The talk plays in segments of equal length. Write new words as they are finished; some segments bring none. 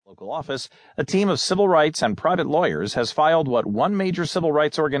local office, a team of civil rights and private lawyers has filed what one major civil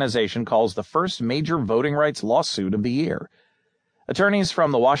rights organization calls the first major voting rights lawsuit of the year. Attorneys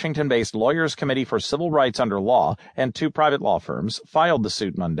from the Washington-based Lawyers Committee for Civil Rights Under Law and two private law firms filed the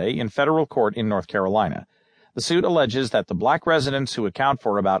suit Monday in federal court in North Carolina. The suit alleges that the black residents who account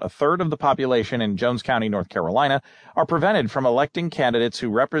for about a third of the population in Jones County, North Carolina, are prevented from electing candidates who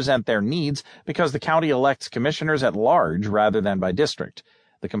represent their needs because the county elects commissioners at large rather than by district.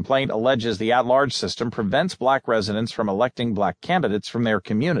 The complaint alleges the at-large system prevents black residents from electing black candidates from their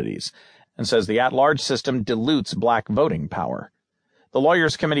communities and says the at-large system dilutes black voting power. The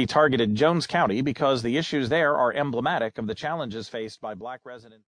Lawyers Committee targeted Jones County because the issues there are emblematic of the challenges faced by black residents.